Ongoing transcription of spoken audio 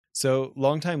So,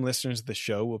 longtime listeners of the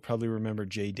show will probably remember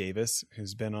Jay Davis,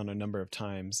 who's been on a number of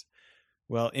times.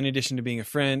 Well, in addition to being a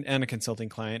friend and a consulting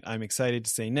client, I'm excited to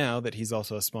say now that he's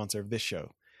also a sponsor of this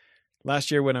show.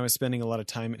 Last year, when I was spending a lot of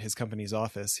time at his company's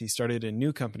office, he started a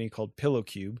new company called Pillow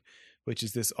Cube, which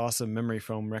is this awesome memory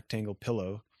foam rectangle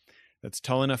pillow that's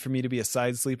tall enough for me to be a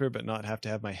side sleeper but not have to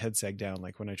have my head sag down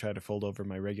like when I try to fold over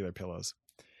my regular pillows.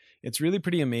 It's really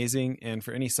pretty amazing, and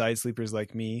for any side sleepers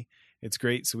like me, it's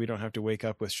great so we don't have to wake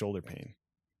up with shoulder pain.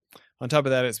 On top of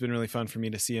that, it's been really fun for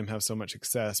me to see him have so much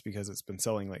success because it's been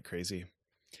selling like crazy.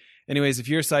 Anyways, if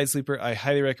you're a side sleeper, I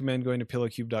highly recommend going to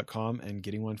pillowcube.com and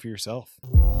getting one for yourself.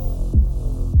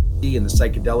 In the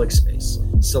psychedelic space,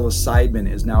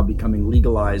 psilocybin is now becoming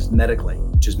legalized medically,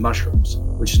 which is mushrooms,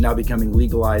 which is now becoming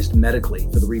legalized medically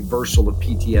for the reversal of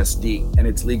PTSD. And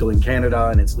it's legal in Canada,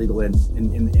 and it's legal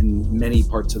in many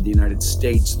parts of the United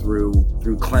States through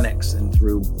clinics and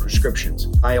through prescriptions.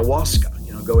 Ayahuasca,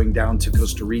 going down to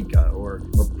Costa Rica or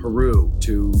Peru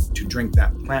to drink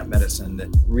that plant medicine that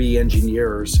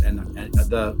re-engineers and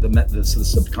the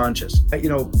subconscious.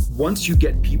 Once you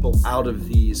get people out of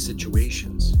these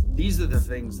situations, these are the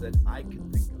things that I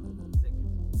can think of.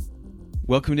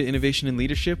 Welcome to Innovation and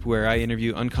Leadership, where I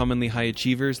interview uncommonly high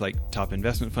achievers like top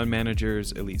investment fund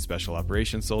managers, elite special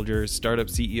operations soldiers, startup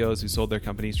CEOs who sold their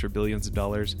companies for billions of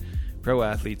dollars, pro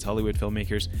athletes, Hollywood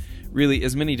filmmakers, really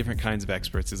as many different kinds of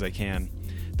experts as I can.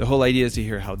 The whole idea is to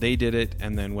hear how they did it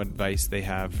and then what advice they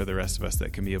have for the rest of us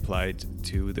that can be applied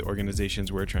to the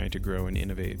organizations we're trying to grow and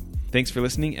innovate. Thanks for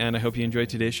listening, and I hope you enjoyed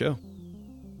today's show.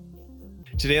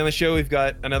 Today on the show, we've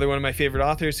got another one of my favorite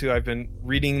authors who I've been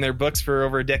reading their books for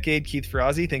over a decade, Keith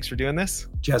Ferrazzi. Thanks for doing this.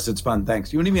 Jess, it's fun.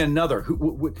 Thanks. You want to give me another?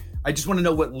 I just want to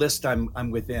know what list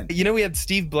I'm within. We had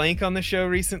Steve Blank on the show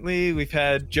recently. We've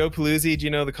had Joe Paluzzi,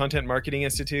 the Content Marketing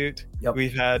Institute. Yep.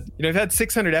 We've had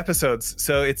 600 episodes.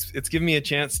 So it's given me a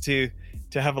chance to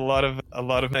have a lot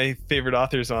of my favorite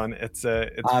authors on. It's really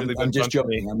been I'm just fun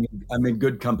joking. I'm in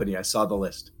good company. I saw the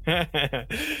list.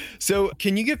 So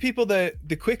can you give people the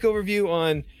quick overview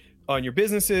on your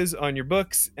businesses, on your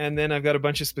books, and then I've got a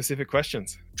bunch of specific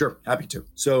questions. Sure, happy to.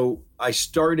 So I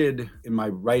started in my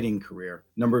writing career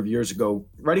a number of years ago,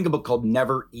 writing a book called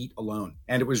Never Eat Alone.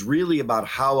 And it was really about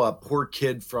how a poor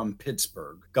kid from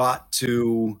Pittsburgh got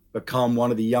to become one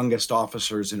of the youngest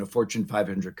officers in a Fortune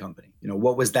 500 company.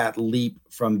 What was that leap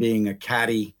from being a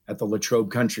caddy at the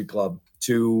Latrobe Country Club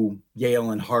to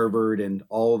Yale and Harvard and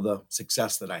all the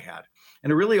success that I had?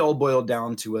 And it really all boiled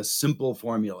down to a simple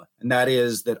formula. And that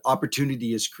is that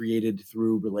opportunity is created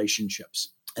through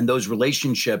relationships. And those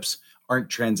relationships aren't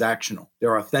transactional.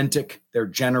 They're authentic, they're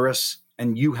generous,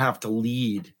 and you have to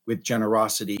lead with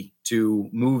generosity to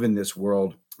move in this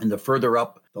world. And the further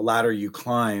up the ladder you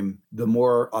climb, the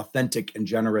more authentic and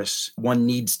generous one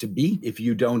needs to be if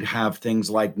you don't have things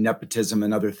like nepotism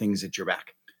and other things at your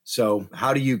back. So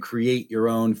how do you create your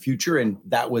own future? And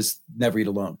that was Never Eat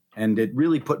Alone. And it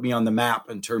really put me on the map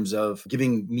in terms of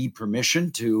giving me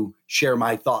permission to share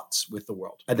my thoughts with the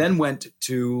world. I then went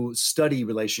to study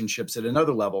relationships at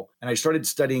another level. And I started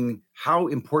studying how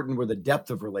important were the depth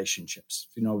of relationships.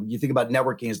 You think about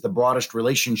networking as the broadest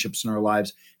relationships in our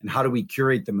lives, and how do we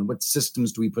curate them, and what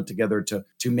systems do we put together to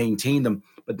maintain them?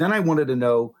 But then I wanted to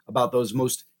know about those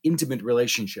most intimate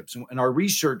relationships. And our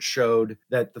research showed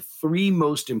that the 3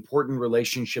 most important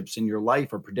relationships in your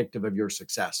life are predictive of your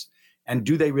success. And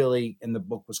do they really, and the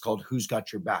book was called Who's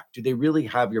Got Your Back? Do they really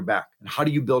have your back? And how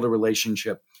do you build a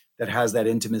relationship that has that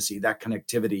intimacy, that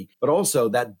connectivity, but also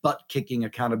that butt-kicking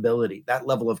accountability, that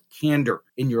level of candor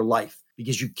in your life,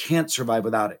 because you can't survive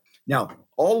without it. Now,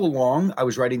 all along, I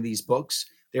was writing these books.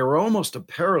 They were almost a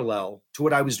parallel to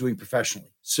what I was doing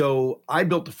professionally. So I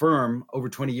built a firm over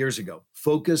 20 years ago,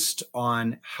 focused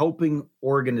on helping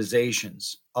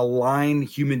organizations align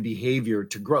human behavior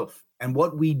to growth. And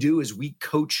what we do is we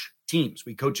coach teams.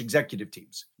 We coach executive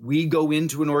teams. We go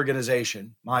into an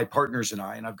organization, my partners and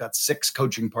I've got 6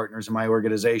 coaching partners in my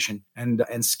organization, and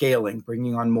scaling,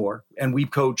 bringing on more. And we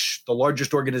coach the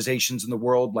largest organizations in the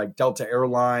world like Delta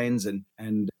Airlines and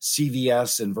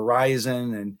CVS and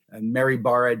Verizon and Mary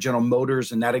Barra at General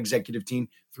Motors and that executive team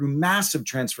through massive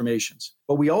transformations.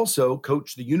 But we also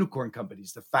coach the unicorn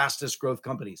companies, the fastest growth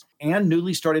companies, and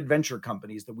newly started venture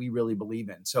companies that we really believe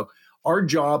in. So our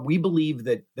job, we believe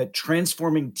that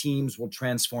transforming teams will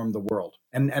transform the world.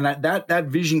 And that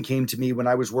vision came to me when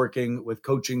I was working with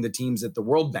coaching the teams at the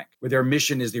World Bank, where their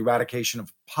mission is the eradication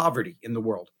of poverty in the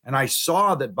world. And I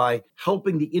saw that by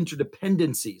helping the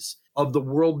interdependencies of the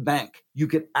World Bank, you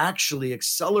could actually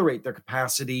accelerate their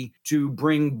capacity to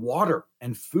bring water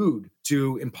and food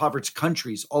to impoverished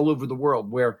countries all over the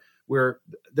world where where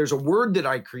there's a word that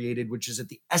I created, which is at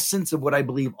the essence of what I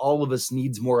believe all of us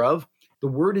needs more of. The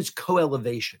word is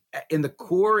co-elevation. In the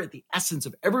core, at the essence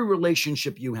of every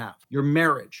relationship you have, your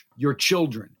marriage, your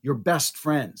children, your best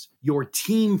friends, your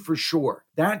team for sure,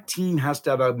 that team has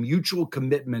to have a mutual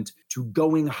commitment to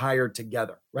going higher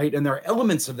together, right? And there are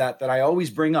elements of that I always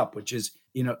bring up, which is,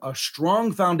 a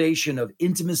strong foundation of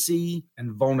intimacy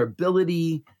and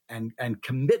vulnerability and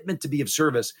commitment to be of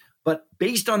service. But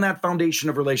based on that foundation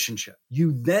of relationship,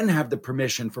 you then have the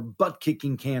permission for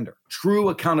butt-kicking candor, true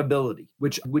accountability,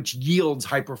 which yields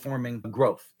high-performing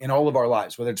growth in all of our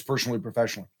lives, whether it's personally or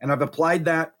professionally. And I've applied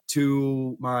that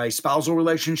to my spousal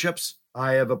relationships.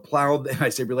 I have applied, and I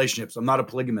say relationships, I'm not a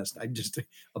polygamist. I'm just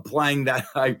applying that.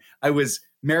 I was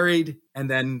married and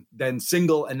then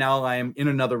single, and now I am in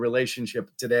another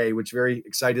relationship today, which very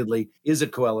excitedly is a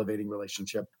co-elevating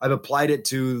relationship. I've applied it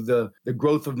to the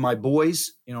growth of my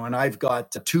boys, and I've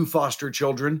got 2 foster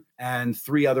children and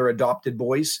 3 other adopted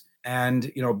boys.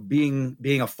 And,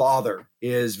 being a father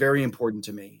is very important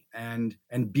to me, and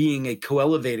being a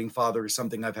co-elevating father is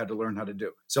something I've had to learn how to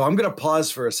do. So I'm going to pause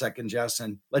for a second, Jess,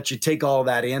 and let you take all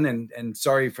that in. And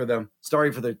sorry for the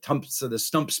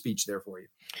stump speech there for you.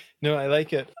 No, I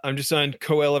like it. I'm just on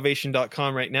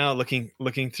coelevation.com right now,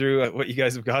 looking through what you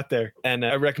guys have got there. And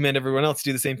I recommend everyone else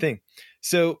do the same thing.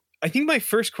 So I think my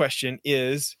first question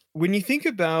is, when you think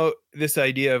about this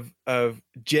idea of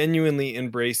genuinely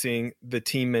embracing the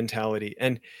team mentality,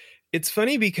 and it's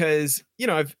funny because,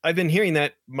 I've been hearing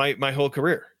that my whole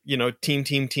career,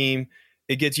 team,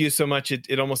 it gets used so much,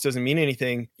 it almost doesn't mean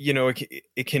anything.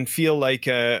 It can feel like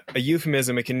a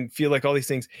euphemism. It can feel like all these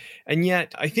things. And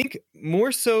yet I think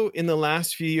more so in the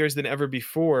last few years than ever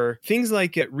before, things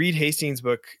like Reed Hastings'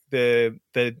 book, the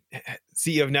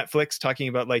CEO of Netflix, talking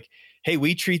about like, hey,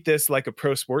 we treat this like a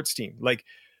pro sports team. Like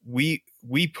we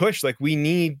push, like we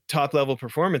need top level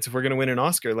performance if we're going to win an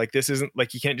Oscar. Like this isn't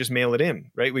like, you can't just mail it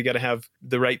in, right? We got to have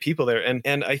the right people there.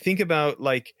 And I think about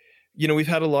like, we've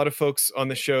had a lot of folks on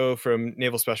the show from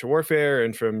Naval Special Warfare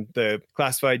and from the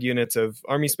classified units of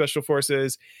Army Special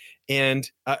Forces. And,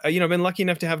 I've been lucky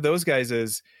enough to have those guys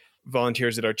as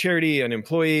volunteers at our charity and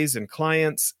employees and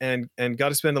clients, and got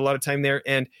to spend a lot of time there.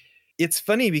 And it's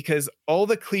funny because all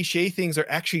the cliche things are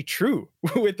actually true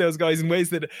with those guys in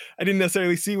ways that I didn't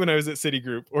necessarily see when I was at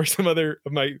Citigroup or some other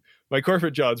of my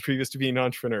corporate jobs previous to being an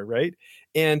entrepreneur, right?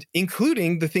 And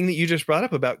including the thing that you just brought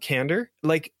up about candor.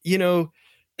 Like,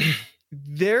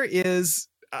 there is,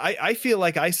 I feel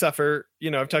like I suffer,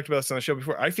 I've talked about this on the show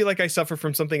before. I feel like I suffer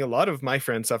from something a lot of my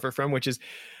friends suffer from, which is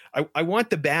I want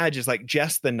the badge as like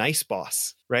just the nice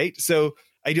boss, right? So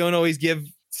I don't always give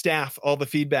staff all the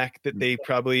feedback that they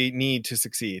probably need to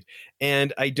succeed.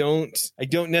 And I don't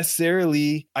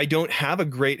have a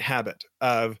great habit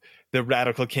of the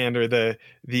radical candor, the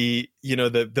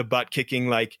butt kicking,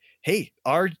 like, hey,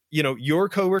 your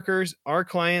coworkers, our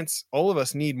clients, all of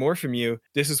us need more from you.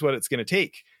 This is what it's going to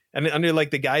take. And under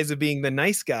like the guise of being the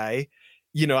nice guy,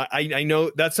 I know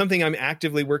that's something I'm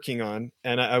actively working on.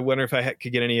 And I wonder if I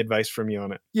could get any advice from you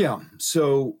on it. Yeah.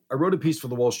 So I wrote a piece for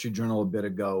the Wall Street Journal a bit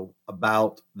ago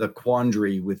about the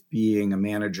quandary with being a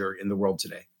manager in the world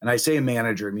today. And I say a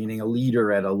manager, meaning a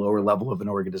leader at a lower level of an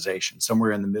organization,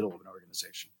 somewhere in the middle of an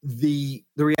organization. The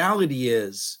reality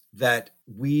is that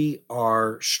we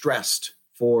are stressed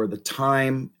for the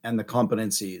time and the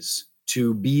competencies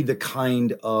to be the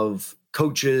kind of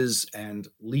coaches and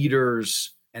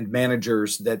leaders and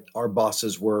managers that our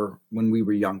bosses were when we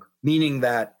were younger, meaning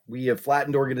that we have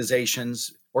flattened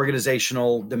organizations.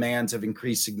 Organizational demands have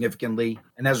increased significantly.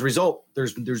 And as a result,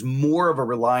 there's more of a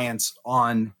reliance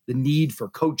on the need for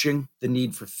coaching, the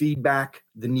need for feedback,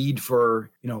 the need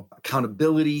for,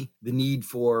 accountability, the need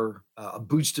for a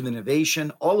boost of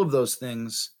innovation. All of those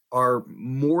things are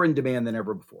more in demand than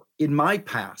ever before. In my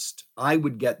past, I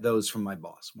would get those from my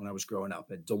boss when I was growing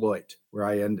up at Deloitte, where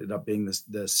I ended up being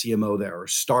the CMO there, or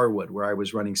Starwood, where I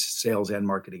was running sales and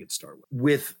marketing at Starwood.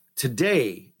 With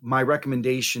today, my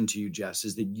recommendation to you, Jess,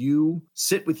 is that you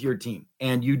sit with your team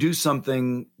and you do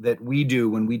something that we do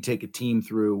when we take a team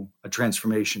through a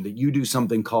transformation, that you do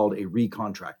something called a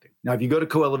recontracting. Now, if you go to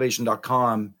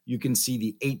coelevation.com, you can see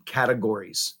the 8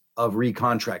 categories of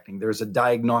recontracting. There's a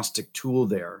diagnostic tool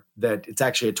there that it's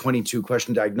actually a 22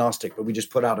 question diagnostic, but we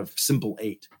just put out a simple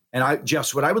 8. And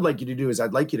Jess, what I would like you to do is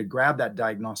I'd like you to grab that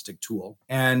diagnostic tool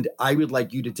and I would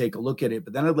like you to take a look at it,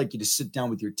 but then I'd like you to sit down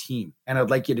with your team and I'd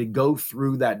like you to go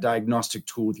through that diagnostic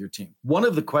tool with your team. One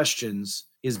of the questions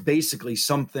is basically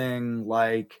something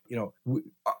like,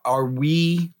 are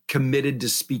we committed to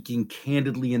speaking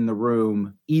candidly in the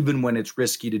room, even when it's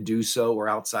risky to do so or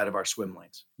outside of our swim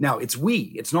lanes? Now, it's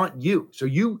we, it's not you. So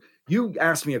you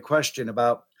asked me a question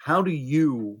about how do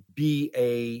you be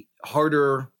a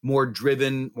harder, more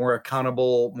driven, more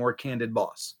accountable, more candid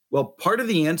boss? Well, part of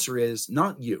the answer is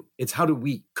not you. It's how do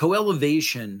we?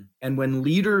 Co-elevation, and when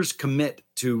leaders commit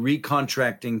to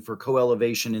recontracting for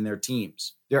co-elevation in their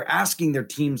teams, they're asking their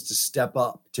teams to step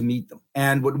up to meet them.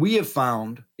 And what we have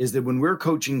found is that when we're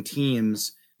coaching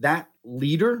teams, that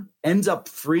leader ends up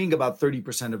freeing about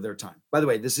 30% of their time. By the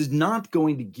way, this is not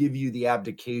going to give you the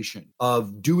abdication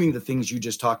of doing the things you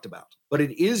just talked about, but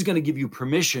it is going to give you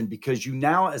permission because you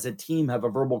now as a team have a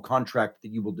verbal contract that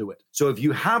you will do it. So if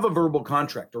you have a verbal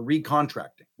contract or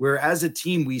recontracting, where as a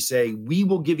team we say, we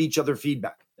will give each other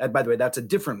feedback. That, by the way, that's a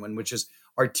different one, which is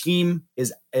our team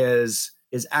is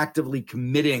actively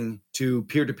committing to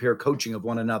peer-to-peer coaching of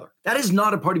one another. That is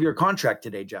not a part of your contract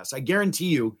today, Jess. I guarantee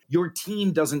you, your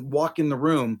team doesn't walk in the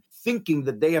room thinking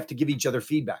that they have to give each other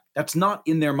feedback. That's not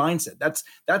in their mindset.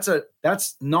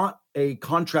 That's not a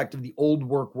contract of the old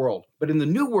work world. But in the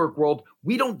new work world,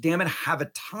 we don't, damn it, have a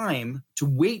time to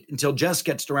wait until Jess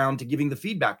gets around to giving the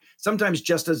feedback. Sometimes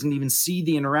Jess doesn't even see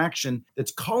the interaction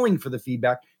that's calling for the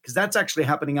feedback because that's actually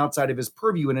happening outside of his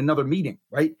purview in another meeting,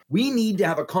 right? We need to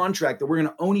have a contract that we're going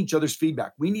to own each other's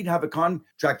feedback. We need to have a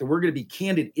contract that we're going to be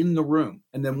candid in the room.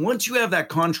 And then once you have that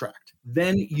contract,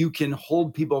 then you can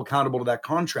hold people accountable to that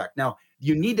contract. Now,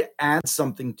 you need to add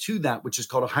something to that, which is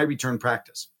called a high return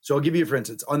practice. So I'll give you, for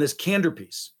instance, on this candor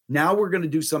piece. Now we're going to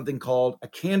do something called a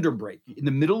candor break. In the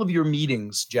middle of your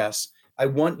meetings, Jess, I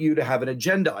want you to have an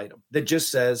agenda item that just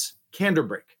says candor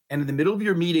break. And in the middle of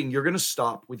your meeting, you're going to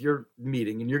stop with your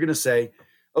meeting and you're going to say,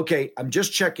 okay, I'm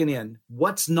just checking in.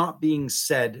 What's not being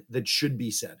said that should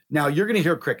be said? Now you're going to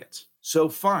hear crickets. So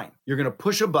fine, you're going to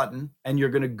push a button and you're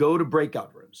going to go to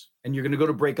breakout rooms, and you're going to go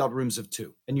to breakout rooms of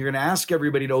 2, and you're going to ask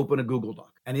everybody to open a Google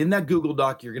Doc. And in that Google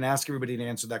Doc, you're going to ask everybody to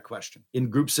answer that question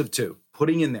in groups of 2,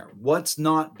 putting in there what's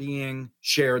not being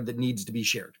shared that needs to be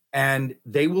shared. And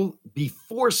they will be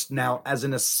forced now as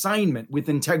an assignment with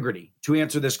integrity to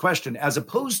answer this question, as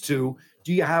opposed to,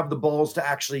 do you have the balls to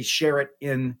actually share it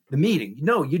in the meeting?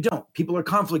 No, you don't. People are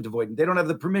conflict avoidant. They don't have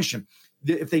the permission.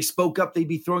 If they spoke up, they'd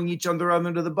be throwing each other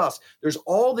under the bus. There's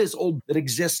all this old that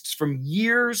exists from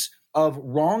years of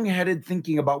wrong-headed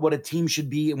thinking about what a team should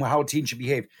be and how a team should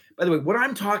behave. By the way, what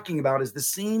I'm talking about is the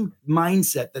same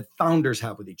mindset that founders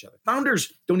have with each other.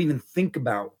 Founders don't even think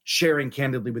about sharing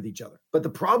candidly with each other. But the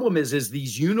problem is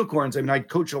these unicorns, I mean, I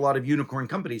coach a lot of unicorn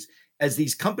companies. As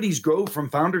these companies grow from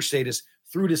founder status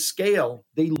through to scale,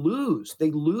 they lose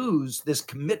this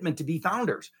commitment to be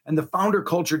founders. And the founder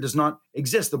culture does not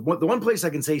exist. The one place I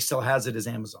can say still has it is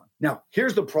Amazon. Now,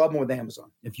 here's the problem with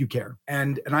Amazon, if you care.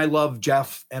 And I love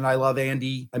Jeff and I love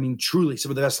Andy. I mean, truly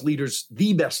some of the best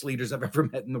leaders I've ever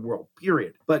met in the world,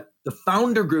 period. But the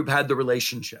founder group had the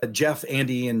relationship, Jeff,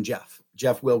 Andy, and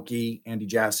Jeff Wilkie, Andy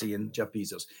Jassy, and Jeff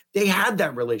Bezos. They had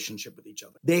that relationship with each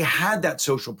other. They had that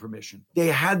social permission. They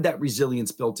had that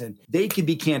resilience built in. They could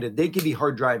be candid. They could be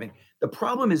hard driving. The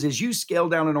problem is, as you scale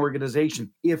down an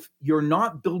organization, if you're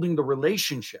not building the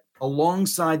relationship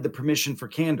alongside the permission for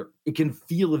candor, it can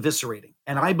feel eviscerating.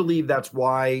 And I believe that's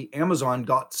why Amazon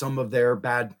got some of their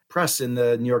bad press in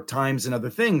the New York Times and other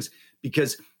things,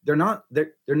 because they're not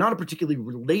a particularly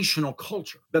relational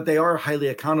culture, but they are a highly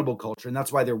accountable culture. And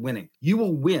that's why they're winning. You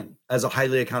will win as a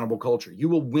highly accountable culture. You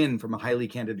will win from a highly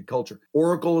candid culture.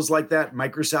 Oracle is like that.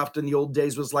 Microsoft in the old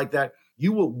days was like that.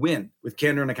 You will win with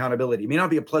candor and accountability. It may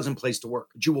not be a pleasant place to work,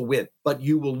 but you will win. But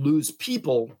you will lose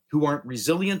people who aren't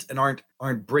resilient and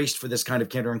aren't braced for this kind of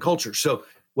candor and culture. So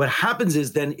what happens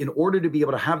is then, in order to be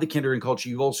able to have the candor and culture,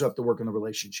 you also have to work on the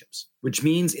relationships, which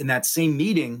means in that same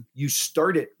meeting, you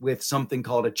start it with something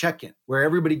called a check-in, where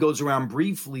everybody goes around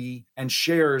briefly and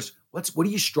shares, what are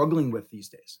you struggling with these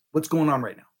days? What's going on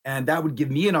right now? And that would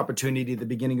give me an opportunity at the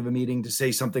beginning of a meeting to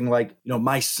say something like,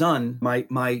 my son,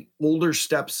 my older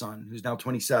stepson, who's now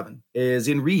 27, is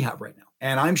in rehab right now.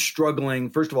 And I'm struggling.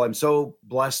 First of all, I'm so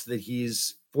blessed that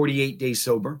he's 48 days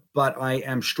sober, but I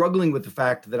am struggling with the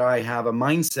fact that I have a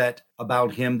mindset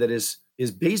about him that is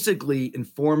basically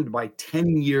informed by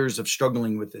 10 years of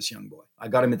struggling with this young boy. I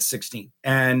got him at 16.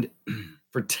 And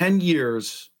for 10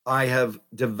 years, I have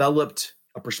developed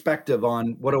a perspective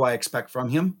on what do I expect from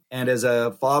him. And as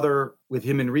a father with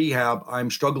him in rehab, I'm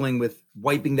struggling with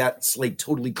wiping that slate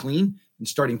totally clean and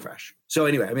starting fresh. So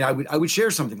anyway, I mean, I would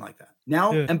share something like that.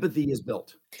 Now empathy is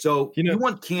built. So you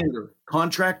want candor,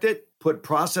 contract it, put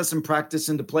process and practice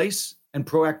into place, and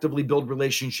proactively build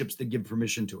relationships that give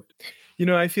permission to it.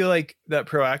 I feel like that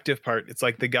proactive part, it's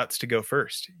like the guts to go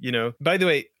first. By the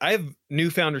way, I have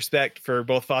newfound respect for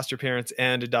both foster parents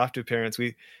and adoptive parents.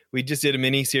 We just did a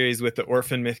mini series with the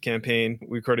Orphan Myth campaign.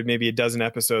 We recorded maybe a dozen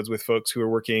episodes with folks who are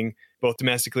working both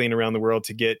domestically and around the world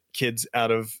to get kids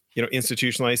out of,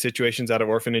 institutionalized situations, out of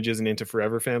orphanages and into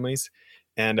forever families.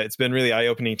 And it's been really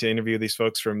eye-opening to interview these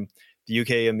folks from the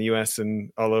UK and the US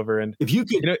and all over. And if you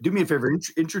could do me a favor,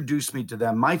 introduce me to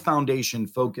them. My foundation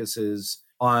focuses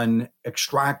on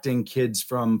extracting kids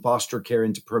from foster care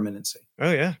into permanency.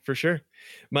 Oh yeah, for sure.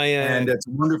 And it's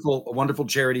a wonderful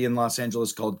charity in Los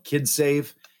Angeles called Kids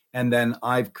Save. And then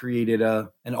I've created an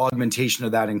augmentation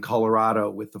of that in Colorado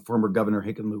with the former Governor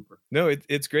Hickenlooper. No,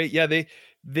 it's great. Yeah,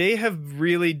 they have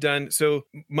really done. So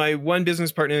my one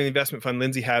business partner in the investment fund,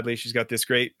 Lindsay Hadley, she's got this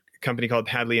great company called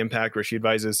Hadley Impact, where she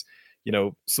advises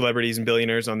celebrities and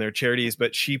billionaires on their charities,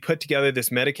 but she put together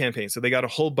this meta campaign. So they got a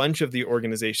whole bunch of the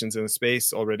organizations in the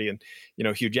space already, and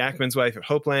Hugh Jackman's wife at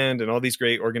Hopeland and all these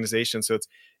great organizations. So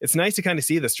it's nice to kind of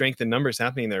see the strength in numbers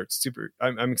happening there. It's super.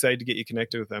 I'm excited to get you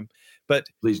connected with them. But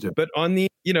please do. But on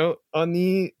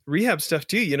the rehab stuff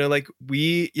too, like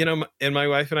we, and my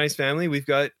wife and I's family, we've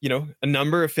got a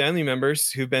number of family members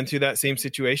who've been through that same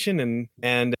situation,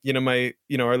 and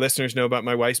our listeners know about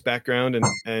my wife's background,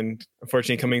 and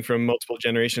unfortunately coming from multiple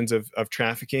generations of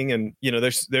trafficking, and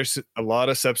there's a lot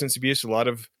of substance abuse, a lot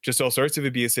of just all sorts of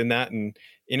abuse in that, and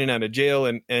in and out of jail,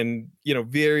 and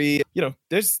very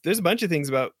there's a bunch of things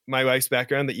about my wife's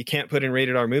background that you can't put in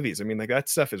rated R movies. I mean, like, that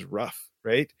stuff is rough,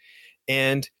 right?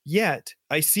 And yet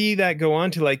I see that go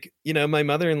on to, like, my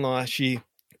mother-in-law, she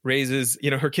raises,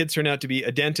 her kids turn out to be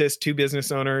a dentist, 2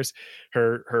 business owners.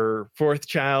 Her 4th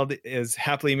child is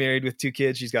happily married with 2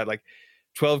 kids. She's got like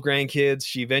 12 grandkids.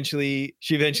 She eventually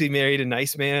married a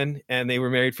nice man, and they were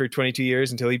married for 22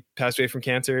 years until he passed away from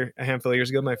cancer a handful of years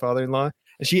ago, my father-in-law.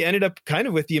 And she ended up kind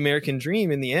of with the American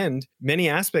dream in the end, many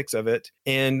aspects of it.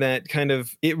 And that kind of,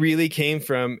 it really came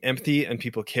from empathy and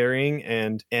people caring,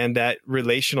 and that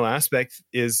relational aspect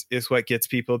is what gets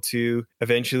people to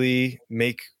eventually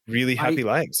make really happy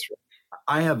lives.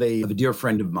 I have a dear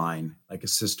friend of mine, like a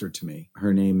sister to me.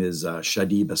 Her name is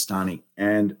Shadi Bastani.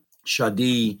 And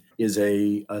Shadi is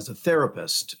a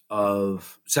therapist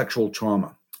of sexual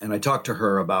trauma. And I talked to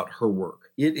her about her work.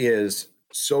 It is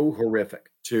so horrific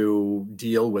to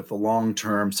deal with the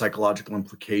long-term psychological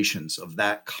implications of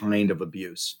that kind of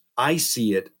abuse. I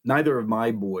see it. Neither of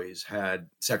my boys had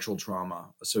sexual trauma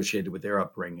associated with their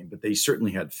upbringing, but they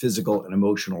certainly had physical and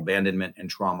emotional abandonment and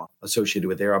trauma associated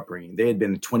with their upbringing. They had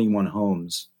been in 21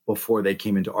 homes before they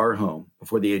came into our home,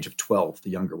 before the age of 12, the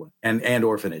younger one, and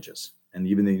orphanages. And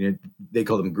even they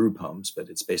call them group homes, but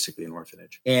it's basically an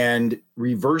orphanage. And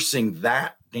reversing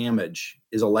that damage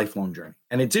is a lifelong journey.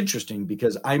 And it's interesting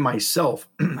because I myself,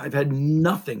 I've had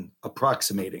nothing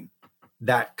approximating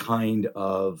that kind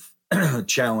of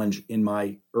challenge in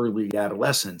my early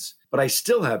adolescence, but I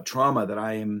still have trauma that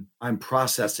I'm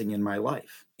processing in my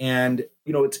life. And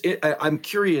I'm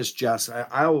curious, Jess.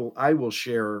 I will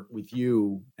share with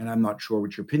you, and I'm not sure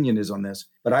what your opinion is on this,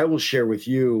 but I will share with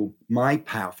you my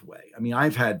pathway. I mean,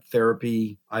 I've had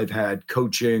therapy, I've had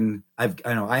coaching,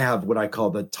 I have what I call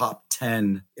the top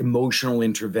 10 emotional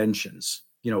interventions.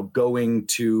 Going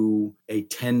to a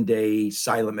 10-day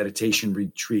silent meditation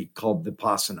retreat called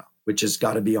Vipassana, which has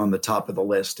got to be on the top of the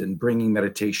list. And bringing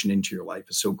meditation into your life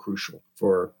is so crucial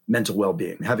for mental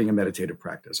well-being, having a meditative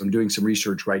practice. I'm doing some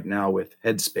research right now with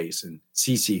Headspace and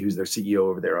Cece, who's their CEO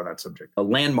over there on that subject. A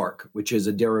Landmark, which is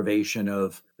a derivation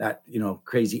of that,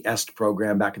 crazy EST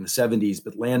program back in the 70s,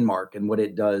 but Landmark and what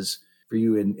it does for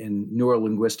you in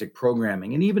neuro-linguistic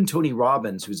programming. And even Tony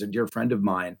Robbins, who's a dear friend of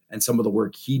mine, and some of the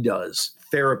work he does,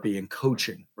 therapy and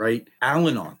coaching, right?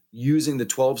 Al-Anon, using the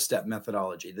 12-step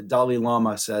methodology. The Dalai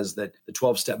Lama says that the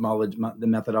 12-step the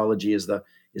methodology is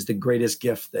the greatest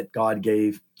gift that God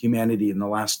gave humanity in the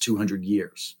last 200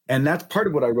 years. And that's part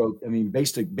of what I wrote. I mean,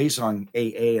 based on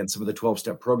AA and some of the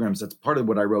 12-step programs, that's part of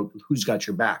what I wrote, Who's Got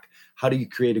Your Back? How do you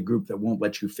create a group that won't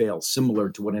let you fail? Similar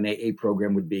to what an AA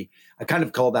program would be. I kind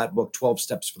of call that book 12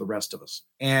 Steps for the Rest of Us.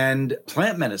 And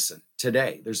plant medicine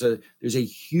today, there's a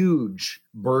huge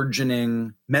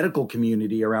burgeoning medical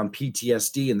community around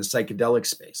PTSD in the psychedelic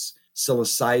space.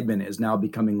 Psilocybin is now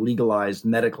becoming legalized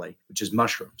medically, which is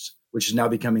mushrooms, which is now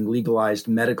becoming legalized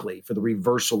medically for the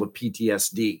reversal of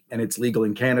PTSD. And it's legal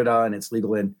in Canada, and it's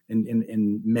legal in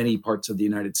many parts of the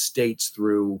United States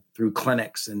through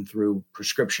clinics and through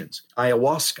prescriptions.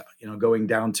 Ayahuasca, going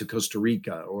down to Costa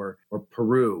Rica or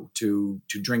Peru to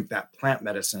drink that plant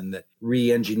medicine that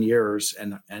re-engineers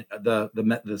and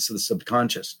the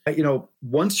subconscious.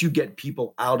 Once you get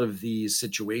people out of these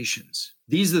situations,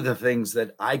 these are the things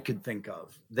that I could think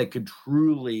of that could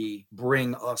truly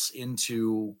bring us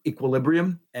into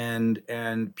equilibrium and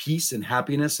peace and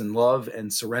happiness and love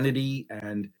and serenity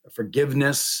and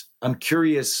forgiveness. I'm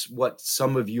curious what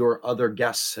some of your other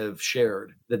guests have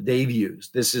shared that they've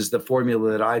used. This is the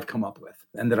formula that I've come up with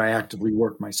and that I actively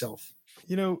work myself.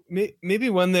 Maybe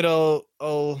one that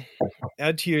I'll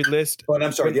add to your list. But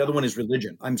I'm sorry, the other one is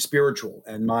religion. I'm spiritual,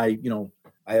 and I don't know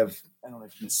if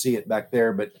you can see it back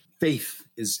there, but faith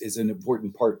is an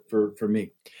important part for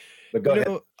me. But go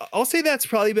ahead. I'll say that's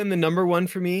probably been the number one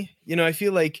for me. I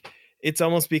feel like it's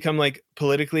almost become like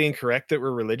politically incorrect that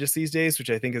we're religious these days, which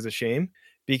I think is a shame,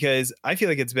 because I feel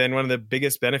like it's been one of the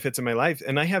biggest benefits of my life.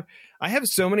 And I have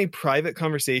so many private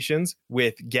conversations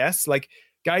with guests, like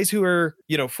guys who are,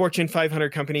 Fortune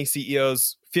 500 company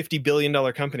CEOs, $50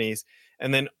 billion companies.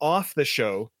 And then off the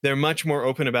show, they're much more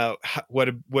open about what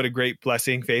a great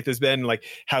blessing faith has been, like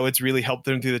how it's really helped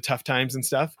them through the tough times and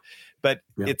stuff. But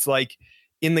It's like,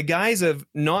 in the guise of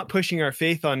not pushing our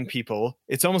faith on people,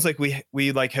 it's almost like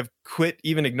we like have quit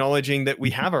even acknowledging that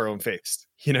we have our own faiths,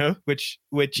 which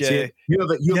I love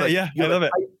it. You have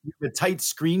a tight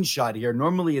screenshot here.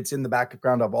 Normally it's in the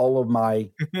background of all of my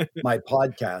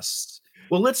podcasts.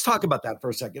 Well, let's talk about that for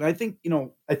a second. I think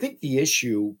the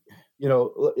issue,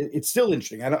 it's still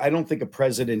interesting. I don't think a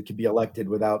president can be elected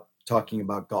without talking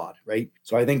about God, right?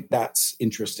 So I think that's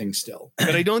interesting still.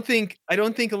 But I don't think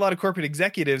a lot of corporate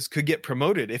executives could get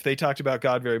promoted if they talked about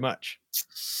God very much.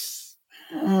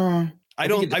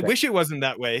 I wish it wasn't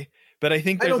that way, but I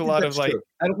think there's a lot of like.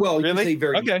 Really? You say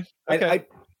very okay.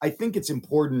 I think it's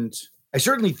important. I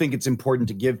certainly think it's important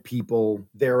to give people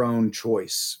their own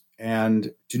choice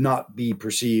and to not be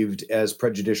perceived as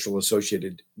prejudicial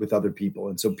associated with other people.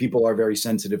 And so people are very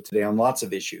sensitive today on lots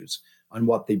of issues on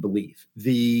what they believe.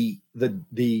 The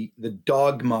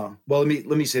dogma. Well, let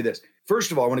me say this.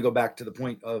 First of all, I want to go back to the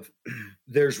point of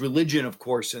there's religion, of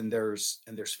course, and there's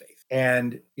faith.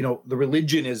 And the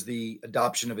religion is the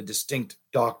adoption of a distinct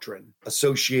doctrine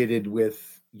associated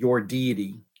with your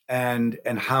deity and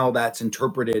how that's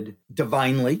interpreted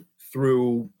divinely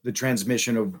through the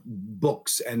transmission of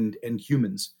books and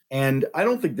humans. And I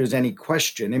don't think there's any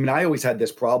question. I mean, I always had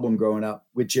this problem growing up,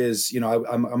 which is,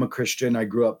 I'm a Christian. I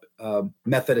grew up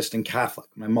Methodist and Catholic.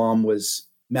 My mom was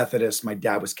Methodist. My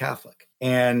dad was Catholic.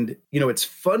 And, it's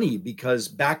funny because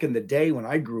back in the day when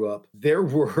I grew up, there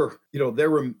were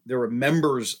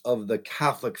members of the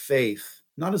Catholic faith,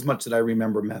 not as much that I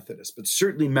remember Methodist, but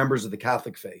certainly members of the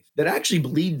Catholic faith that actually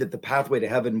believed that the pathway to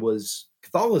heaven was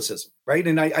Catholicism, right?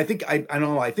 And I think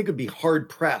it'd be hard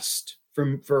pressed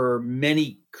for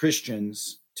many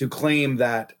Christians to claim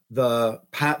that the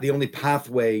only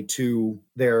pathway to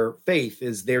their faith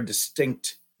is their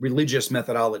distinct religious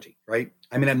methodology, right?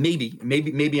 I mean,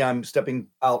 maybe I'm stepping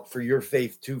out for your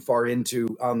faith too far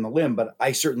into on the limb, but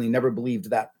I certainly never believed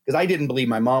that because I didn't believe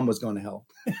my mom was going to hell.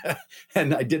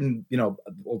 And I didn't,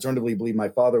 alternatively believe my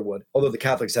father would. Although the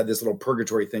Catholics had this little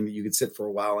purgatory thing that you could sit for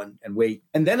a while and wait.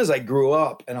 And then as I grew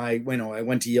up and I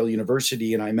went to Yale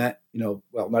University and I met,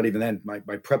 not even then, my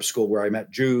prep school where I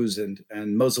met Jews and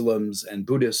Muslims and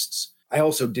Buddhists. I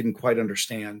also didn't quite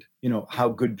understand, how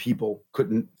good people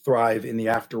couldn't thrive in the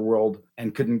afterworld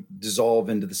and couldn't dissolve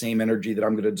into the same energy that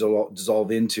I'm going to dissolve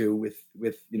into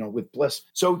with bliss.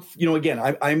 So,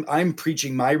 again, I'm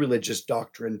preaching my religious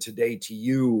doctrine today to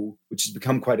you, which has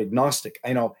become quite agnostic.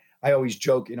 I know I always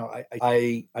joke,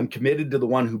 I'm committed to the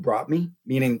one who brought me,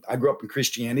 meaning I grew up in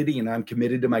Christianity and I'm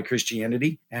committed to my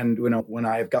Christianity. And when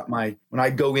I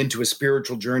go into a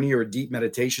spiritual journey or a deep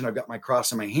meditation, I've got my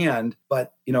cross in my hand.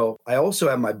 But, I also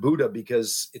have my Buddha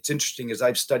because it's interesting as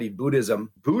I've studied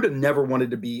Buddhism, Buddha never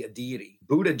wanted to be a deity.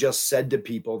 Buddha just said to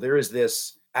people, there is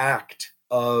this act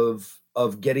of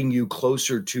getting you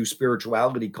closer to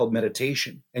spirituality called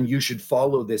meditation. And you should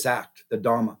follow this act, the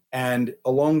Dhamma. And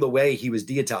along the way, he was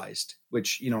deitized,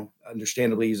 which,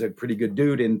 understandably, he's a pretty good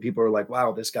dude. And people are like,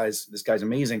 wow, this guy's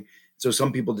amazing. So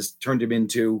some people just turned him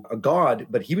into a god,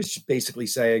 but he was basically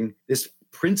saying this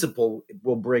principle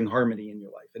will bring harmony in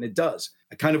your life. And it does.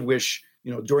 I kind of wish,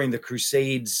 during the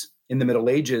Crusades in the Middle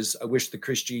Ages, I wish the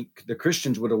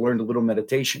Christians would have learned a little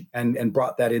meditation and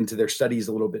brought that into their studies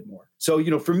a little bit more.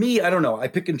 So, for me, I don't know, I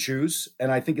pick and choose.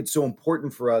 And I think it's so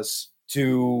important for us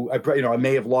to, I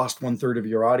may have lost 1/3 of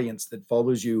your audience that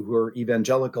follows you who are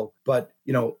evangelical, but,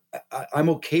 I'm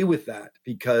okay with that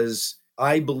because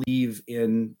I believe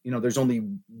in, there's only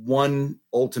one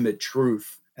ultimate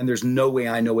truth and there's no way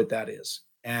I know what that is.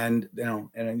 And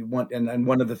and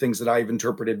one of the things that I've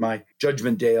interpreted my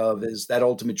judgment day of is that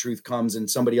ultimate truth comes, and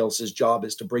somebody else's job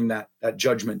is to bring that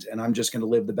judgment. And I'm just going to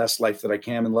live the best life that I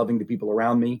can, and loving the people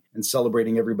around me and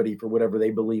celebrating everybody for whatever they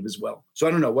believe as well. So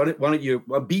I don't know. Why don't you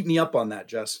beat me up on that,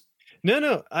 Jess?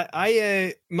 No.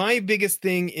 I my biggest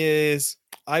thing is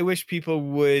I wish people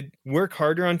would work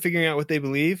harder on figuring out what they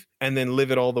believe and then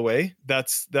live it all the way.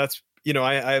 That's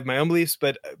I have my own beliefs,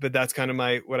 but that's kind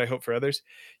of what I hope for others.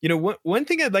 One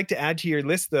thing I'd like to add to your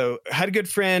list, though, I had a good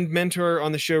friend, mentor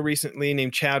on the show recently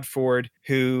named Chad Ford,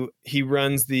 he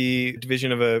runs the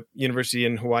division of a university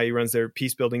in Hawaii, runs their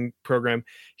peace building program.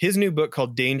 His new book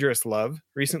called Dangerous Love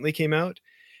recently came out,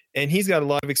 and he's got a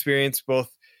lot of experience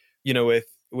both,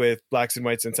 with blacks and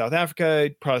whites in South Africa,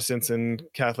 Protestants and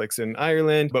Catholics in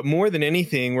Ireland, but more than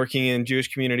anything, working in Jewish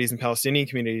communities and Palestinian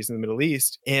communities in the Middle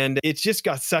East. And it's just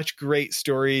got such great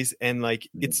stories. And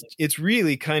it's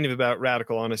really kind of about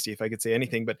radical honesty, if I could say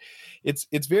anything, but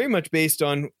it's very much based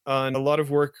on a lot of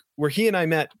work where he and I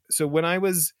met. So when I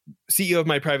was CEO of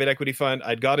my private equity fund,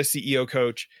 I'd got a CEO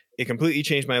coach. It completely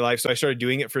changed my life. So I started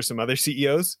doing it for some other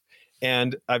CEOs.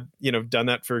 And I've, done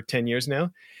that for 10 years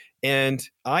now. And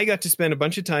I got to spend a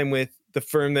bunch of time with the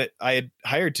firm that I had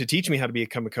hired to teach me how to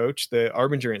become a coach, the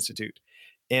Arbinger Institute.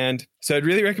 And so I'd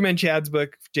really recommend Chad's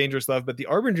book, Dangerous Love. But the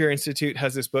Arbinger Institute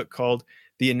has this book called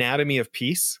The Anatomy of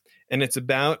Peace. And it's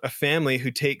about a family who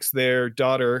takes their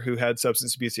daughter who had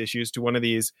substance abuse issues to one of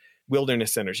these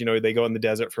wilderness centers. They go in the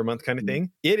desert for a month kind of thing.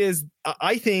 It is,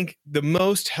 I think, the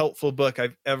most helpful book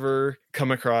I've ever come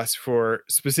across for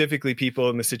specifically people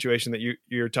in the situation that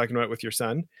you're talking about with your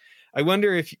son. I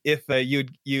wonder if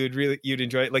you'd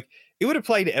enjoy it. Like, it would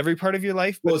apply to every part of your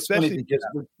life, but especially funny because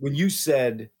when you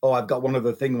said, "Oh, I've got one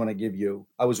other thing I want to give you,"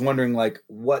 I was wondering, like,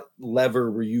 what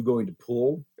lever were you going to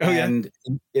pull? And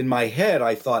in my head,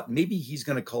 I thought maybe he's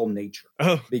going to call nature,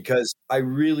 because I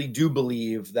really do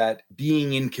believe that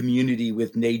being in community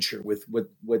with nature, with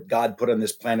what God put on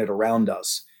this planet around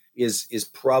us, is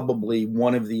probably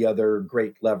one of the other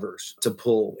great levers to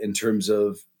pull in terms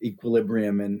of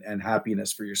equilibrium and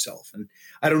happiness for yourself. And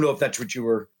I don't know if that's what you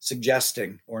were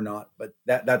suggesting or not, but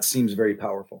that seems very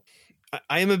powerful.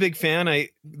 I am a big fan. I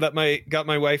got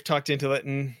my wife talked into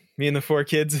letting me and the 4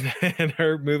 kids and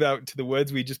her move out to the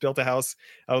woods. We just built a house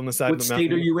out on the side of the mountain.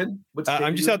 What state are you in?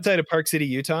 I'm just outside of Park City,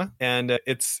 Utah, and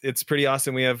it's pretty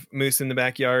awesome. We have moose in the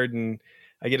backyard, and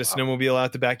I get a snowmobile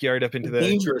out the backyard up into the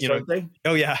dangerous, aren't they?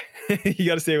 Oh yeah, you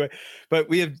got to stay away. But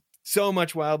we have so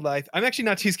much wildlife. I'm actually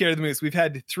not too scared of the moose. We've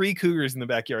had 3 cougars in the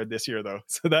backyard this year, though,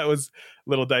 so that was a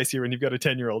little dicey when you've got a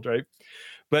 10-year-old, right?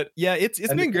 But yeah, it's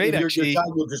been great. Actually, your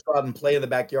child will just go out and play in the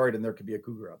backyard, and there could be a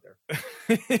cougar out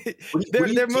there.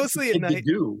 They're mostly at night.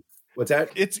 What's that?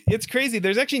 It's crazy.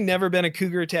 There's actually never been a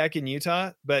cougar attack in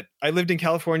Utah, but I lived in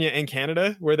California and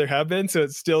Canada where there have been, so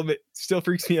it still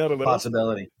freaks me out a little.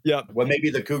 Possibility. Yeah. Well, maybe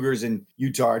the cougars in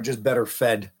Utah are just better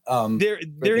fed.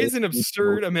 There is an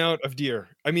absurd amount of deer.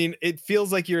 I mean, it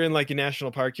feels like you're in like a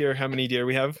national park here. How many deer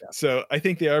we have? Yeah. So I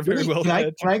think they are very well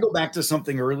fed. Can I go back to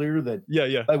something earlier that?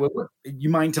 Yeah. You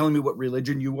mind telling me what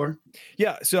religion you were?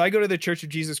 Yeah. So I go to the Church of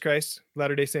Jesus Christ,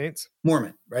 Latter-day Saints.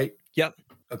 Mormon, right? Yep.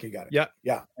 Okay, got it.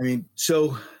 Yeah. I mean,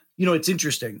 so, it's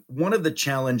interesting. One of the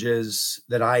challenges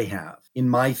that I have in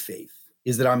my faith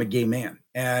is that I'm a gay man.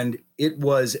 And it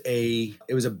was a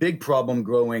big problem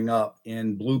growing up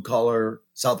in blue collar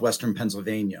southwestern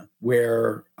Pennsylvania,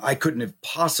 where I couldn't have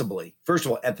possibly, first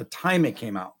of all, at the time it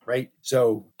came out, right?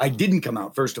 So I didn't come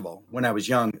out, first of all, when I was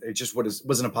young. It just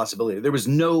wasn't a possibility. There was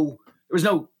no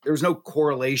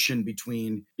correlation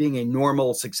between being a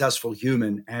normal, successful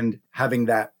human and having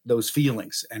those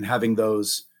feelings and having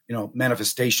those,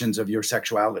 manifestations of your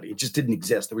sexuality. It just didn't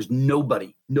exist. There was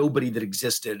nobody that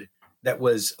existed that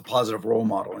was a positive role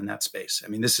model in that space. I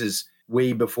mean, this is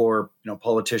way before,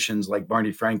 politicians like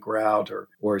Barney Frank were out,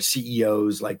 or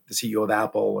CEOs like the CEO of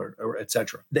Apple or et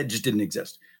cetera. That just didn't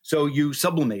exist. So you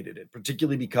sublimated it,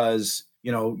 particularly because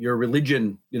your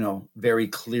religion, very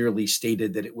clearly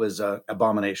stated that it was an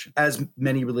abomination, as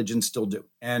many religions still do.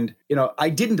 And, I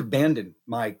didn't abandon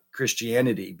my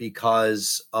Christianity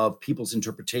because of people's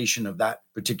interpretation of that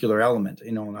particular element,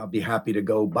 and I'll be happy to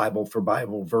go Bible for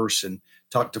Bible verse and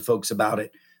talk to folks about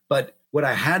it. But what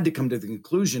I had to come to the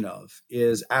conclusion of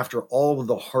is, after all of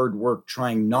the hard work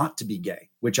trying not to be gay,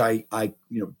 which I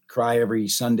cry every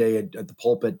Sunday at the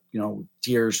pulpit,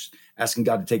 tears, asking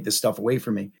God to take this stuff away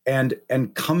from me, and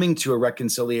coming to a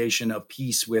reconciliation of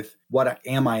peace with what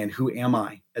am I and who am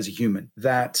I as a human,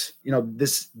 that,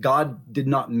 this God did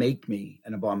not make me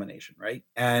an abomination, right?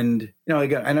 And,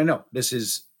 again, and I know this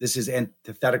is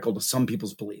antithetical to some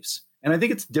people's beliefs. And I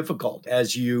think it's difficult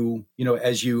as and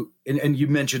you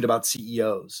mentioned about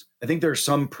CEOs. I think there are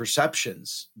some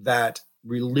perceptions that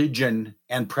religion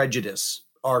and prejudice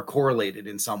are correlated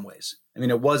in some ways. I mean,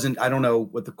 I don't know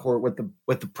what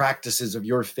the practices of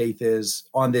your faith is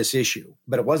on this issue,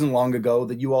 but it wasn't long ago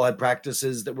that you all had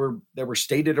practices that were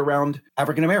stated around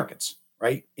African Americans,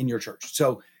 right, in your church.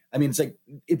 So I mean,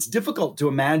 it's difficult to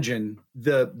imagine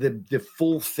the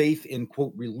full faith in,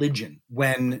 quote, religion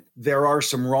when there are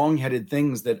some wrongheaded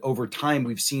things that over time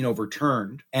we've seen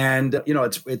overturned. And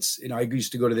I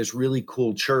used to go to this really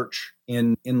cool church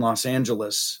in Los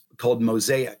Angeles called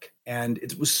Mosaic. And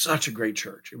it was such a great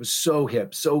church. It was so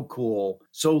hip, so cool,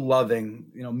 so loving,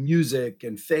 music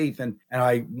and faith. And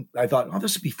I thought, oh,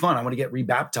 this would be fun. I want to get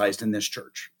rebaptized in this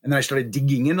church. And then I started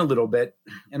digging in a little bit,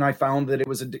 and I found that it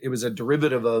was a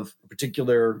derivative of a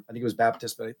particular, I think it was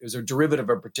Baptist, but it was a derivative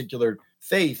of a particular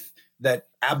faith that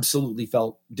absolutely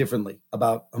felt differently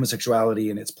about homosexuality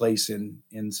and its place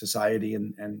in society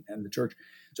and the church.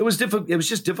 So it was difficult. It was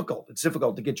just difficult. It's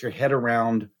difficult to get your head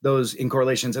around those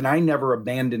incorrelations. And I never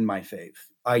abandoned my faith.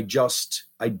 I just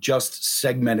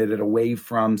segmented it away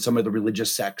from some of the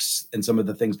religious sects and some of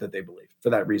the things that they believe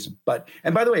for that reason.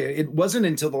 And by the way, it wasn't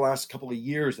until the last couple of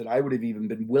years that I would have even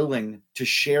been willing to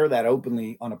share that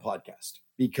openly on a podcast,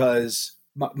 because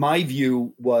my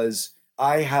view was,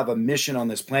 I have a mission on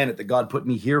this planet that God put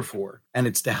me here for, and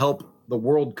it's to help the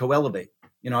world co-elevate.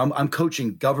 I'm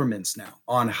coaching governments now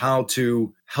on how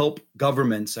to help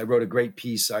governments. I wrote a great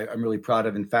piece I'm really proud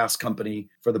of in Fast Company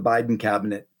for the Biden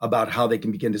cabinet about how they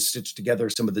can begin to stitch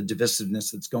together some of the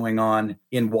divisiveness that's going on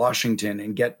in Washington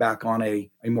and get back on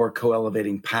a more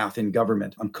co-elevating path in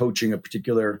government. I'm coaching a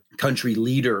particular country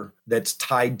leader that's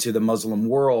tied to the Muslim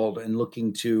world and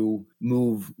looking to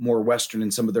move more Western in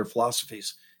some of their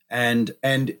philosophies. And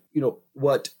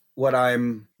what I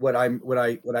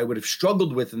would have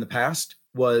struggled with in the past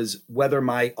was whether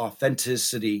my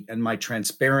authenticity and my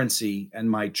transparency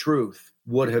and my truth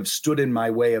would have stood in my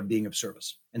way of being of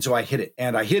service. And so I hid it.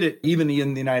 And I hid it even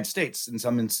in the United States, in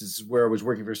some instances where I was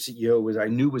working for a CEO I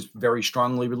knew was very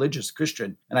strongly religious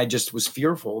Christian. And I just was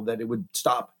fearful that it would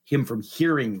stop him from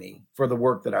hearing me for the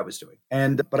work that I was doing.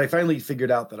 But I finally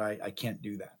figured out that I can't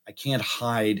do that. I can't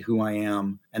hide who I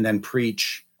am and then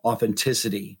preach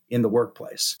authenticity in the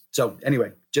workplace. So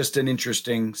anyway, just an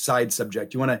interesting side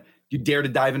subject. You dare to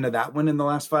dive into that one in the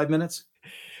last 5 minutes?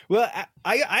 Well,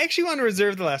 I actually want to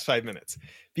reserve the last 5 minutes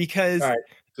because all right.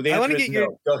 So the answer is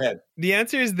no. Go ahead. The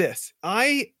answer is this.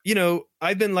 I've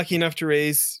been lucky enough to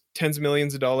raise tens of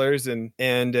millions of dollars, and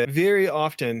very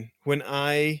often when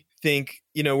I think,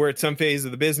 we're at some phase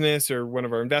of the business or one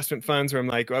of our investment funds where I'm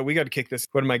like, oh, we got to kick this.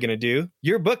 What am I going to do?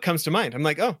 Your book comes to mind. I'm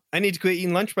like, oh, I need to quit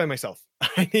eating lunch by myself.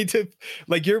 I need to,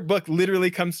 your book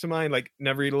literally comes to mind,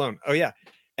 Never Eat Alone. Oh yeah.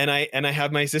 And I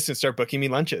have my assistant start booking me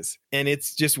lunches, and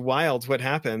it's just wild what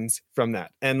happens from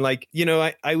that. And I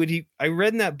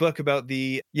read in that book about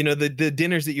the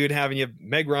dinners that you would have, and you have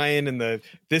Meg Ryan and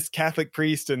this Catholic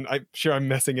priest, and I'm sure I'm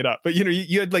messing it up, but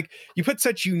you had you put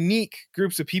such unique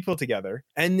groups of people together,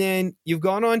 and then you've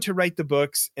gone on to write the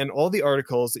books and all the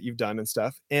articles that you've done and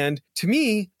stuff. And to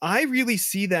me, I really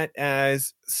see that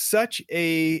as such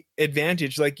a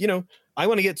advantage. I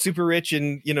want to get super rich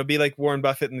and, be like Warren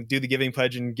Buffett and do the giving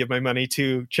pledge and give my money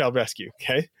to child rescue.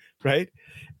 Okay. Right.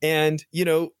 And,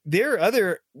 there are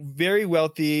other very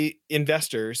wealthy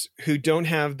investors who don't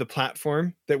have the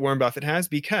platform that Warren Buffett has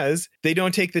because they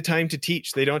don't take the time to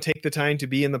teach. They don't take the time to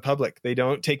be in the public. They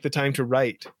don't take the time to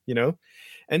write,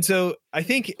 And so I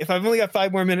think if I've only got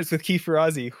 5 more minutes with Keith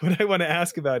Ferrazzi, what I want to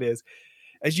ask about is,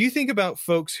 as you think about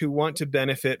folks who want to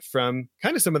benefit from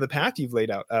kind of some of the path you've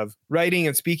laid out of writing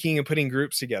and speaking and putting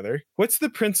groups together, what's the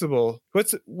principle?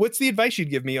 What's the advice you'd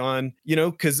give me on,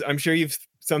 because I'm sure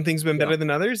some things been better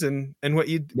than others, and what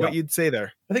you'd say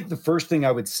there? I think the first thing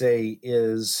I would say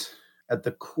is, at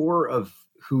the core of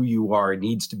who you are, it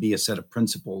needs to be a set of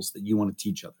principles that you want to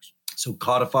teach others. So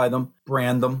codify them,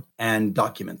 brand them, and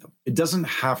document them. It doesn't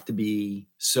have to be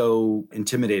so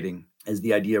intimidating as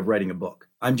the idea of writing a book.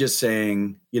 I'm just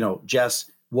saying, Jess,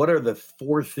 what are the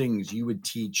 4 things you would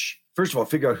teach? First of all,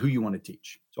 figure out who you want to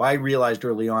teach. So I realized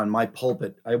early on, my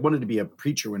pulpit, I wanted to be a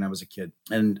preacher when I was a kid.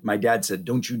 And my dad said,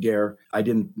 don't you dare. I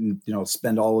didn't,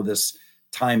 spend all of this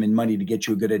time and money to get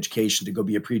you a good education to go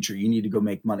be a preacher. You need to go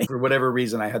make money. For whatever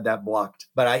reason, I had that blocked.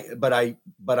 But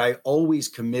I always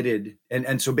committed.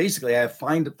 And so basically I have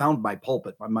found my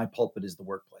pulpit. My pulpit is the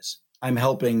workplace. I'm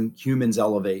helping humans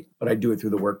elevate, but I do it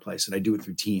through the workplace, and I do it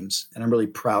through teams. And I'm really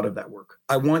proud of that work.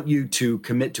 I want you to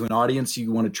commit to an audience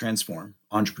you want to transform: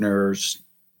 entrepreneurs,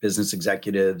 business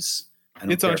executives,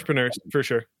 It's care. entrepreneurs for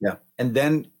sure. Yeah. And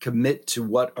then commit to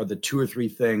what are the 2 or 3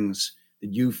 things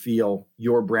that you feel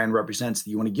your brand represents that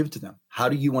you want to give to them. How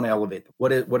do you want to elevate them?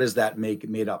 What does that make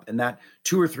made up? And that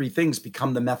 2 or 3 things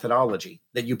become the methodology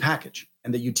that you package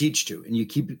and that you teach to, and you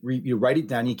you write it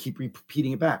down, you keep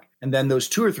repeating it back. And then those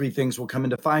 2 or 3 things will come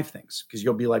into 5 things, because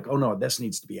you'll be like, oh no, this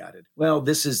needs to be added. Well,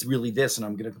 this is really this, and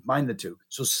I'm going to combine the 2.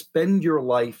 So spend your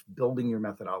life building your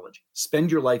methodology.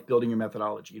 Spend your life building your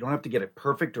methodology. You don't have to get it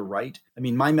perfect or right. I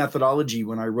mean, my methodology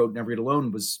when I wrote Never Get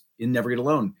Alone was in Never Get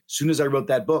Alone. As soon as I wrote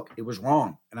that book, it was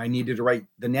wrong, and I needed to write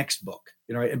the next book.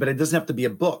 But it doesn't have to be a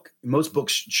book. Most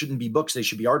books shouldn't be books; they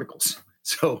should be articles.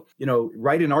 So,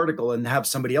 write an article and have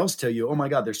somebody else tell you, oh my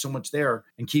God, there's so much there,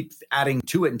 and keep adding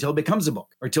to it until it becomes a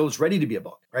book or until it's ready to be a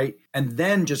book, right? And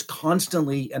then just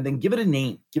constantly, and then give it a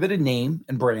name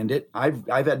and brand it. I've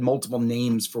had multiple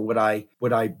names for what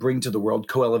I bring to the world.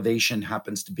 Co-elevation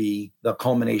happens to be the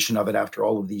culmination of it after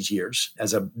all of these years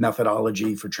as a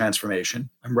methodology for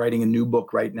transformation. I'm writing a new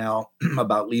book right now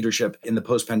about leadership in the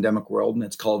post-pandemic world, and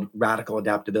it's called Radical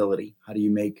Adaptability. How do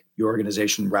you make your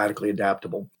organization radically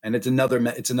adaptable? And it's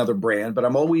another brand, but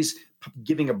I'm always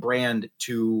giving a brand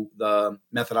to the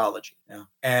methodology. Yeah.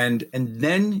 And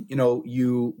then,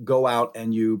 you go out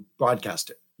and you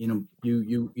broadcast it.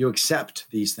 You accept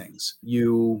these things.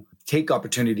 You take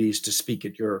opportunities to speak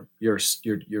at your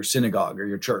synagogue or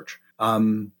your church,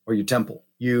 or your temple.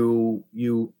 You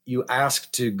ask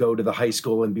to go to the high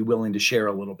school and be willing to share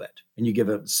a little bit, and you give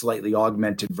a slightly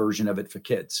augmented version of it for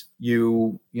kids.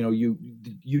 You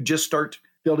just start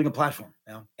building a platform.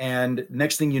 Yeah. And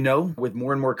next thing you know, with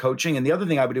more and more coaching, and the other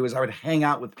thing I would do is I would hang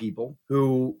out with people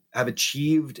who have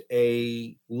achieved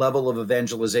a level of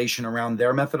evangelization around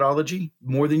their methodology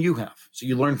more than you have. So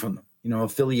you learn from them,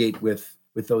 affiliate with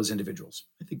those individuals.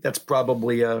 I think that's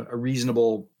probably a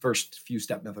reasonable first few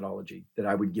step methodology that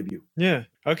I would give you. Yeah.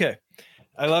 Okay.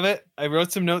 I love it. I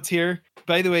wrote some notes here.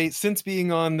 By the way, since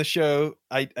being on the show,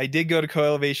 I did go to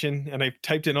Co-Elevation and I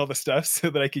typed in all the stuff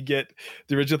so that I could get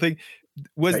the original thing.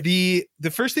 Was right.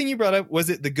 The first thing you brought up, was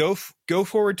it the go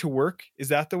forward to work? Is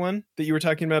that the one that you were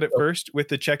talking about at first with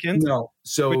the check-ins? No.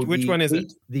 So which one is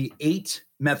it? The 8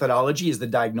 methodology is the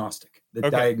diagnostic.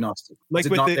 Diagnostic. Like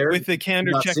with the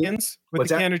candor check-ins? With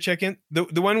the candor check-in?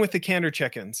 The one with the candor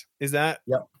check-ins. Is that?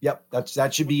 Yep.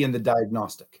 That should be in the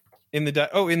diagnostic. In the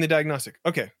diagnostic.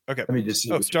 Okay. Let me just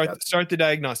see. Start the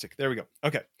diagnostic. There we go.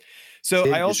 Okay.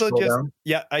 So I also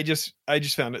I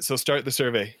just found it. So start the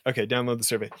survey. Okay, download the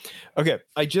survey. Okay,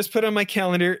 I just put on my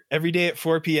calendar every day at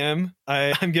 4 p.m.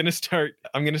 I'm gonna start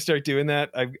doing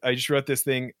that. I just wrote this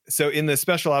thing. So in the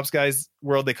special ops guys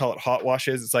world, they call it hot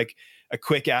washes. It's like a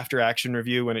quick after action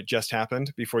review when it just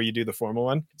happened before you do the formal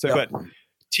one. So but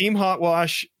team hot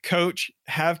wash, coach,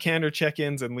 have candor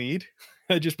check-ins, and lead.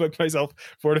 I just booked myself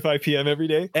 4 to 5 p.m. every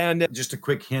day. And just a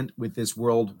quick hint with this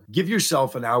world, give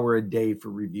yourself an hour a day for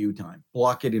review time.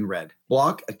 Block it in red.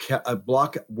 Block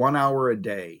 1 hour a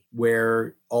day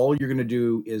where all you're going to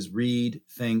do is read,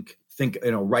 think,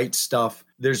 write stuff.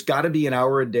 There's got to be an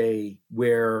hour a day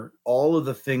where all of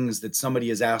the things that somebody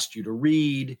has asked you to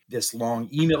read, this long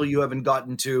email you haven't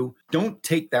gotten to, don't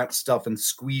take that stuff and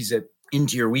squeeze it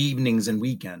into your evenings and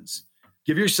weekends.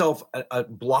 Give yourself a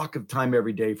block of time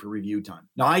every day for review time.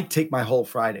 Now, I take my whole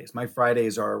Fridays. My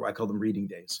Fridays I call them reading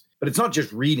days. But it's not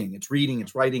just reading. It's reading,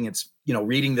 it's writing, it's,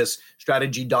 reading this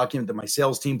strategy document that my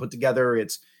sales team put together.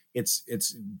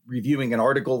 It's reviewing an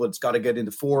article that's got to get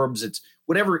into Forbes. It's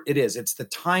whatever it is. It's the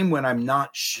time when I'm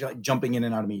not jumping in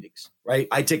and out of meetings, right?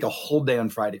 I take a whole day on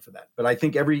Friday for that. But I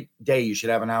think every day you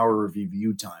should have an hour of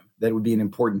review time. That would be an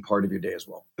important part of your day as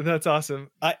well. That's awesome.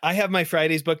 I have my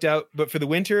Fridays booked out, but for the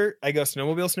winter, I go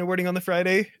snowboarding on the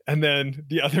Friday, and then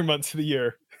the other months of the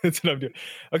year, that's what I'm doing.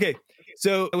 Okay.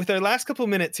 So with our last couple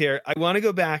minutes here, I want to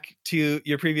go back to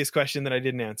your previous question that I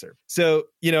didn't answer. So,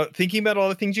 thinking about all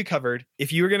the things you covered,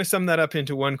 if you were going to sum that up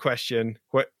into one question,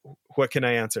 what can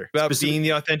I answer? About being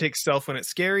the authentic self when it's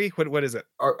scary? What is it?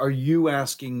 Are you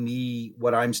asking me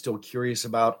what I'm still curious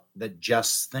about that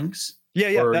Jess thinks?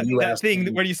 Yeah. That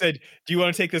thing where you said, do you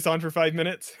want to take this on for 5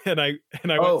 minutes? And I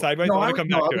went sideways. No, I want to come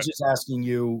back to it. I was just asking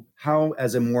you, how,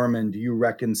 as a Mormon, do you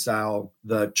reconcile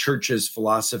the church's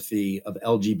philosophy of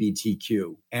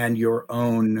LGBTQ and your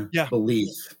own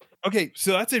belief? Okay,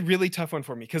 so that's a really tough one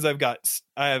for me because I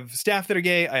have staff that are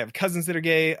gay, I have cousins that are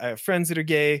gay, I have friends that are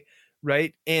gay,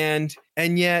 right? And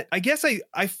yet, I guess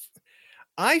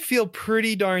I feel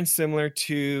pretty darn similar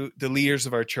to the leaders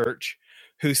of our church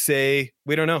who say,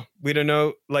 we don't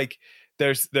know. Like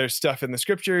there's stuff in the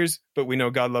scriptures, but we know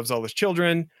God loves all his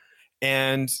children.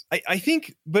 And I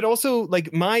think, but also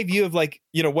like my view of like,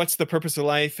 what's the purpose of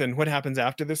life and what happens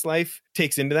after this life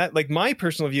takes into that. Like my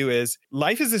personal view is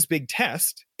life is this big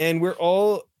test and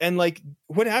like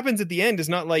what happens at the end is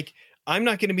not like, I'm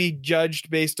not going to be judged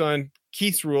based on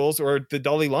Keith's rules or the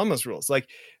Dalai Lama's rules. Like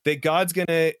that I'm going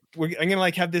to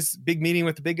like have this big meeting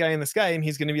with the big guy in the sky. And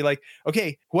he's going to be like,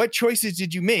 okay, what choices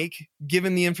did you make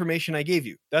given the information I gave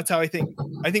you? That's how I think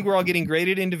we're all getting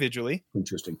graded individually.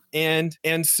 Interesting. And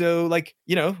so like,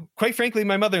 quite frankly,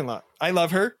 my mother-in-law, I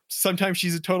love her. Sometimes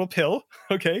she's a total pill.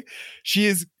 Okay. She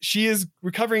is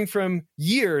recovering from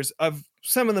years of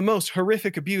some of the most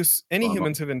horrific abuse any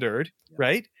humans have endured. Yeah.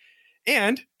 Right.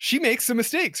 And she makes some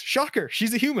mistakes. Shocker.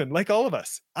 She's a human like all of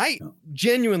us. I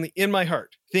genuinely, in my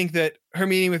heart, think that her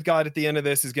meeting with God at the end of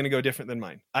this is going to go different than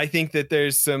mine. I think that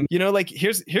there's some, like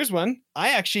here's one.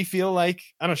 I actually feel like,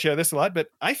 I don't share this a lot, but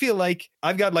I feel like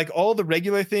I've got like all the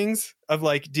regular things of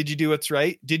like, did you do what's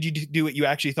right? Did you do what you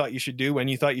actually thought you should do when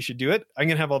you thought you should do it? I'm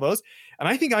going to have all those. And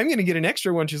I think I'm going to get an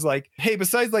extra one, which is like, hey,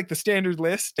 besides like the standard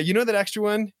list, that extra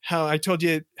one, how I told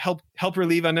you help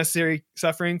relieve unnecessary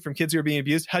suffering from kids who are being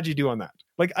abused. How'd you do on that?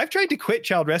 Like I've tried to quit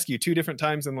child rescue 2 different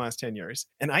times in the last 10 years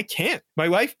and I can't. My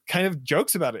wife kind of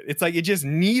jokes about it. It's like, it just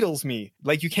needles me.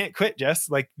 Like you can't quit, Jess.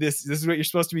 Like this is what you're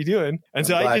supposed to be doing. And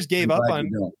so I just gave up on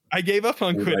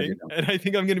quitting and I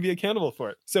think I'm going to be accountable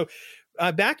for it. So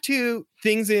back to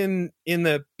things in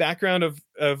the background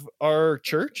of our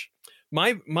church.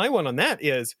 My one on that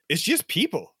is it's just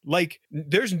people. Like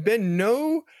there's been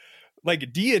no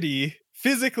like deity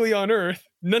physically on earth.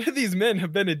 None of these men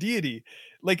have been a deity.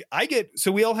 Like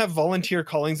so we all have volunteer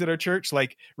callings at our church.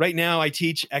 Like right now I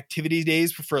teach activity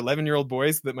days for 11-year-old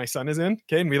boys that my son is in.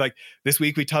 Okay. And we this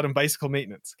week we taught him bicycle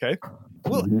maintenance. Okay.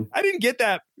 Well, I didn't get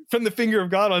that from the finger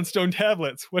of God on stone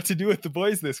tablets, what to do with the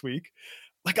boys this week.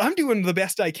 Like I'm doing the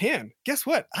best I can. Guess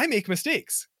what? I make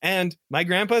mistakes. And my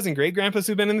grandpas and great grandpas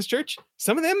who've been in this church,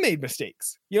 some of them made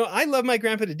mistakes. I love my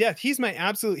grandpa to death. He's my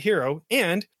absolute hero.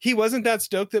 And he wasn't that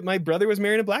stoked that my brother was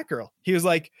marrying a black girl. He was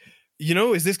like,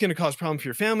 is this going to cause problems for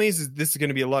your families? Is this going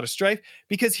to be a lot of strife?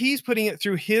 Because he's putting it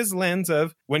through his lens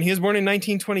of when he was born in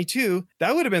 1922,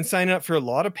 that would have been signing up for a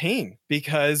lot of pain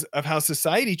because of how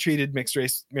society treated mixed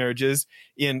race marriages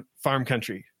in farm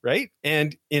country, right?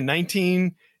 And in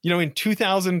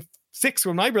 2006,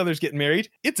 when my brother's getting married,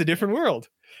 it's a different world.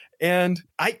 And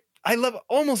I love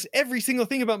almost every single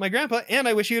thing about my grandpa, and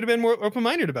I wish he would have been more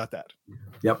open-minded about that.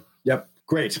 Yep.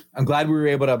 Great. I'm glad we were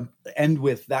able to end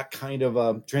with that kind of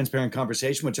a transparent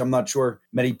conversation, which I'm not sure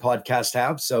many podcasts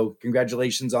have. So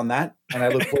congratulations on that. And I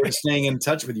look forward to staying in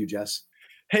touch with you, Jess.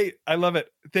 Hey, I love it.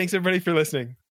 Thanks everybody for listening.